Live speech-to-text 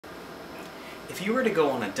If you were to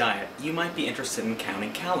go on a diet, you might be interested in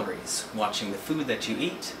counting calories, watching the food that you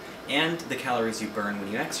eat, and the calories you burn when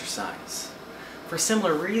you exercise. For a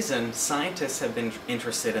similar reason, scientists have been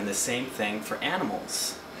interested in the same thing for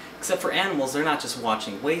animals. Except for animals, they're not just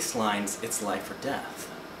watching waistlines, it's life or death.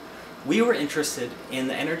 We were interested in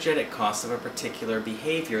the energetic cost of a particular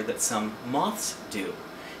behavior that some moths do,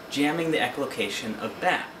 jamming the echolocation of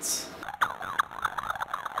bats.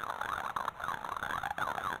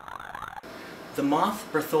 The moth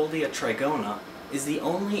Bertholdia trigona is the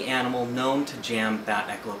only animal known to jam bat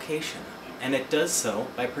echolocation, and it does so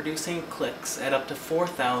by producing clicks at up to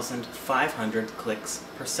 4,500 clicks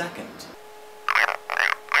per second.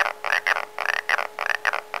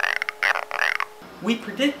 We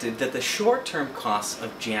predicted that the short-term costs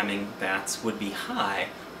of jamming bats would be high,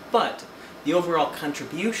 but the overall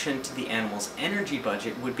contribution to the animal's energy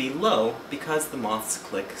budget would be low because the moths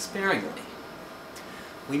click sparingly.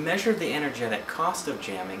 We measured the energetic cost of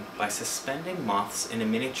jamming by suspending moths in a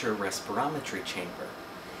miniature respirometry chamber.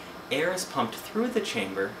 Air is pumped through the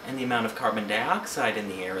chamber, and the amount of carbon dioxide in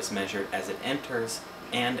the air is measured as it enters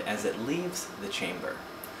and as it leaves the chamber.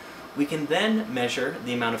 We can then measure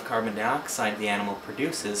the amount of carbon dioxide the animal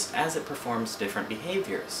produces as it performs different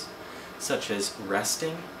behaviors, such as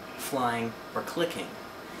resting, flying, or clicking.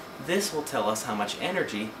 This will tell us how much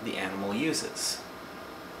energy the animal uses.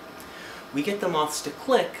 We get the moths to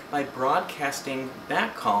click by broadcasting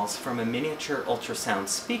bat calls from a miniature ultrasound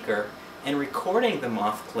speaker and recording the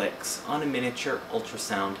moth clicks on a miniature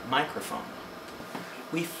ultrasound microphone.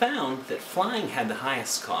 We found that flying had the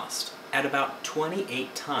highest cost, at about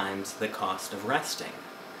 28 times the cost of resting.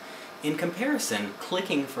 In comparison,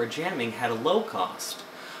 clicking for jamming had a low cost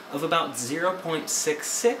of about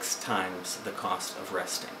 0.66 times the cost of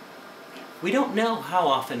resting. We don't know how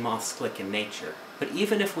often moths click in nature, but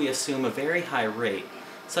even if we assume a very high rate,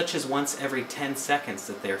 such as once every 10 seconds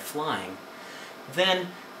that they're flying, then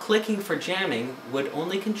clicking for jamming would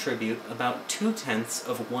only contribute about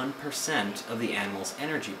 0.2% of the animal's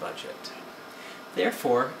energy budget.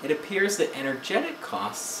 Therefore, it appears that energetic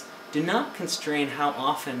costs do not constrain how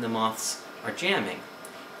often the moths are jamming.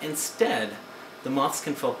 Instead, the moths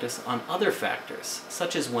can focus on other factors,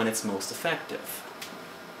 such as when it's most effective.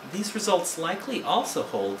 These results likely also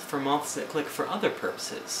hold for moths that click for other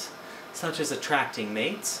purposes, such as attracting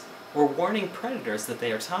mates or warning predators that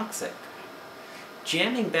they are toxic.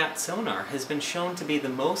 Jamming bat sonar has been shown to be the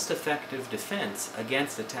most effective defense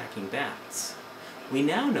against attacking bats. We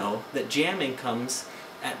now know that jamming comes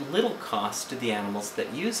at little cost to the animals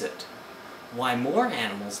that use it. Why more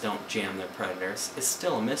animals don't jam their predators is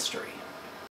still a mystery.